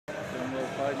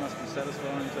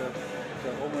satisfying to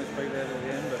almost be there at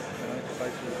the end, but to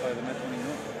basically play the match-winning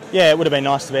knock? Yeah, it would have been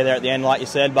nice to be there at the end, like you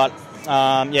said, but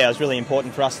yeah, it was really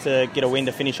important for us to get a win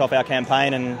to finish off our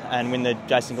campaign and win the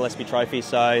Jason Gillespie Trophy,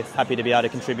 so happy to be able to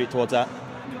contribute towards that.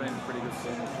 You've been pretty good for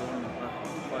the tournament,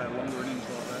 but play a longer innings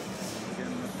like that,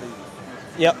 again, must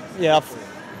be... Yep, yeah,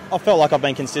 I felt like I've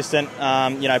been consistent,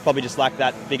 probably just lacked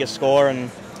that bigger score,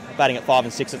 and batting at 5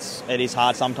 and 6, it is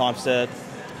hard sometimes to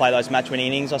play those match-winning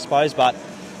innings, I suppose, but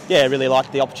yeah, really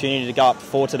liked the opportunity to go up to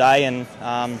 4 today and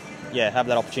have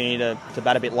that opportunity to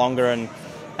bat a bit longer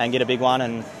and get a big one,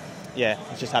 and yeah,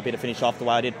 I was just happy to finish off the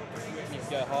way I did. Can you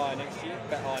go higher next year,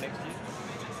 bat higher next year?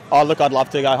 Oh, look, I'd love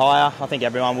to go higher. I think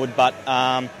everyone would, but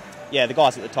yeah, the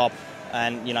guys at the top,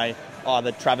 and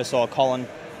either Travis or Colin,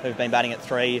 who've been batting at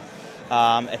 3,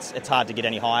 it's hard to get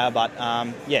any higher, but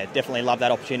yeah, definitely love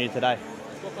that opportunity today.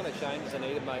 What kind of changes are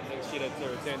needed, mate, next year to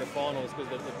return to finals?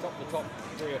 Because the top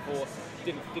 3 or 4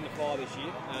 didn't fire this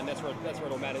year, and that's where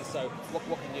it all matters. So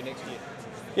what can you do next year?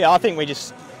 Yeah, I think we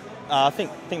just think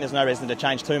there's no reason to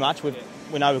change too much. We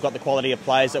know we've got the quality of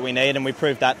players that we need, and we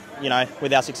proved that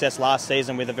with our success last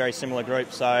season with a very similar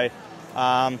group. So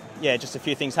yeah, just a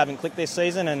few things haven't clicked this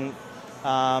season, and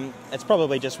it's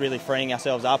probably just really freeing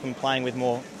ourselves up and playing with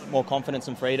more confidence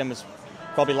and freedom is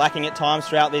probably lacking at times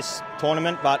throughout this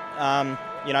tournament. But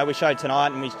we showed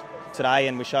tonight and today,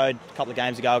 and we showed a couple of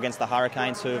games ago against the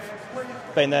Hurricanes, who've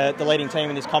been the leading team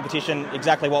in this competition,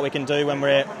 exactly what we can do when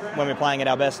we're playing at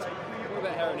our best. What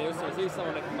about Harry Nielsen? Is he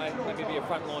someone that can maybe be a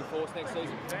frontline force next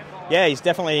season? Yeah, he's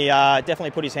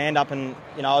definitely put his hand up, and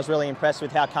I was really impressed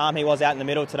with how calm he was out in the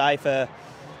middle today for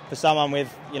someone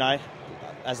with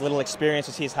as little experience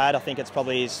as he's had. I think it's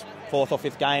probably his 4th or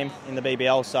 5th game in the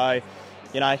BBL, so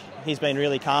he's been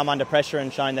really calm under pressure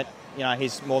and shown that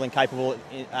he's more than capable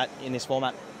in this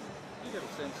format. Do you get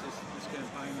a sense this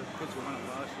campaign, because we won it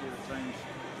last year, the team's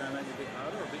going to make it a bit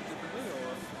harder or a bit differently?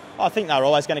 Or? I think they're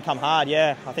always going to come hard.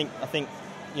 Yeah, I think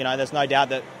there's no doubt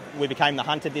that we became the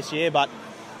hunted this year. But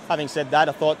having said that,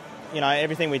 I thought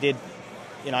everything we did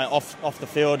off the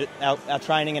field, our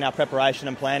training and our preparation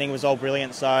and planning was all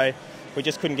brilliant. So we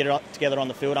just couldn't get it together on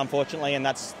the field, unfortunately, and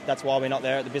that's why we're not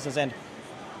there at the business end.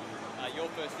 Your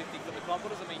first 50 for the club,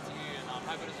 what does it mean to you, and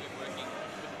how good has it been working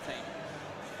with the team?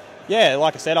 Yeah,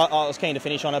 like I said, I was keen to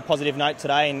finish on a positive note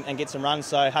today and get some runs,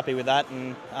 so happy with that.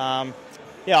 And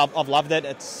yeah, I've loved it.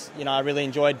 It's I really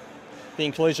enjoyed the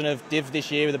inclusion of Div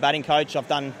this year with the batting coach. I've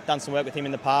done some work with him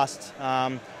in the past,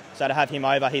 so to have him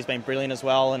over, he's been brilliant as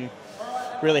well and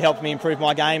really helped me improve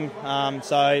my game.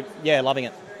 So yeah, loving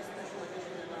it.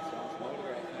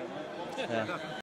 Yeah.